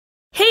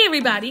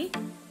everybody,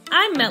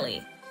 I'm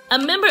Melly, a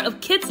member of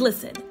Kids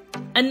Listen,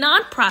 a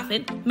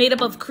nonprofit made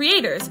up of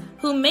creators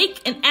who make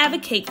and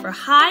advocate for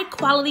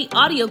high-quality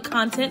audio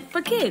content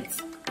for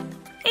kids.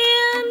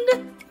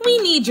 And we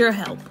need your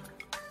help.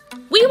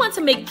 We want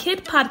to make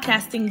kid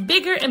podcasting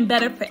bigger and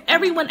better for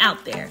everyone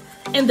out there,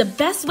 and the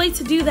best way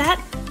to do that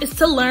is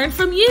to learn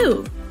from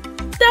you.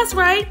 That's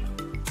right.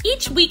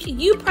 Each week,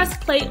 you press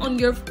play on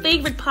your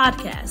favorite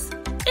podcast,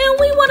 and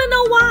we want to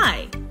know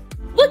why.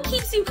 What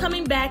keeps you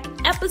coming back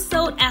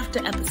episode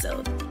after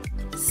episode?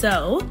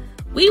 So,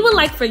 we would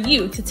like for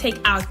you to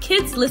take our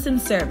Kids Listen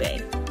survey.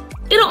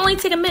 It'll only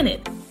take a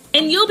minute,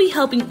 and you'll be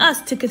helping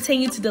us to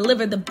continue to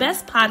deliver the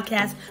best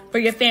podcast for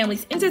your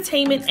family's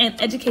entertainment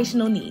and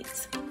educational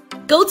needs.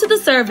 Go to the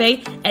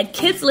survey at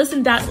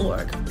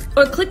kidslisten.org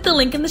or click the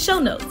link in the show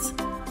notes.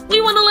 We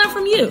want to learn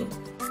from you,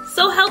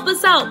 so help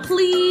us out,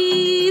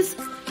 please.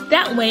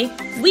 That way,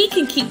 we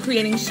can keep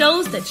creating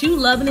shows that you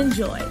love and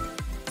enjoy.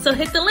 So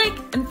hit the link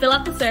and fill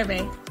out the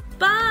survey.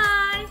 Bye!